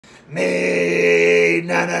Me,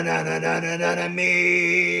 na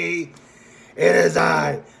me. It is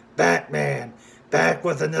I, Batman, back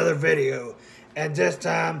with another video. And this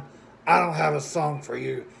time, I don't have a song for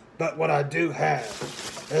you, but what I do have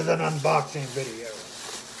is an unboxing video.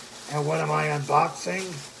 And what am I unboxing?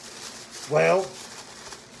 Well,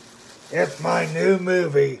 it's my new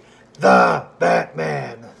movie, The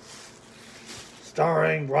Batman,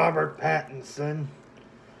 starring Robert Pattinson.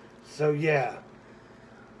 So yeah,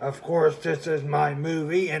 of course this is my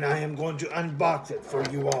movie and I am going to unbox it for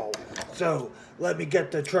you all. So let me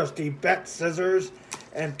get the trusty bat scissors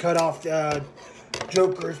and cut off the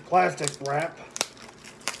Joker's plastic wrap.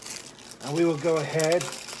 And we will go ahead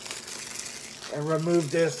and remove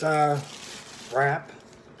this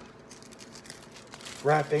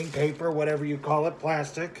wrapping paper, whatever you call it,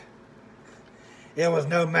 plastic. It was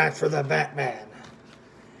no match for the Batman.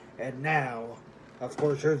 And now, of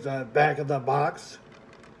course, here's the back of the box,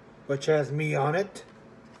 which has me on it.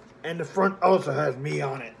 And the front also has me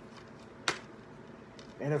on it.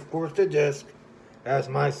 And of course the disc has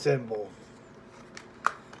my symbol.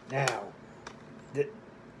 Now,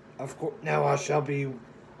 now I shall be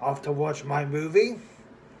off to watch my movie.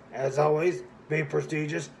 As always, be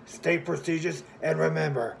prestigious, stay prestigious, and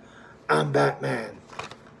remember, I'm Batman.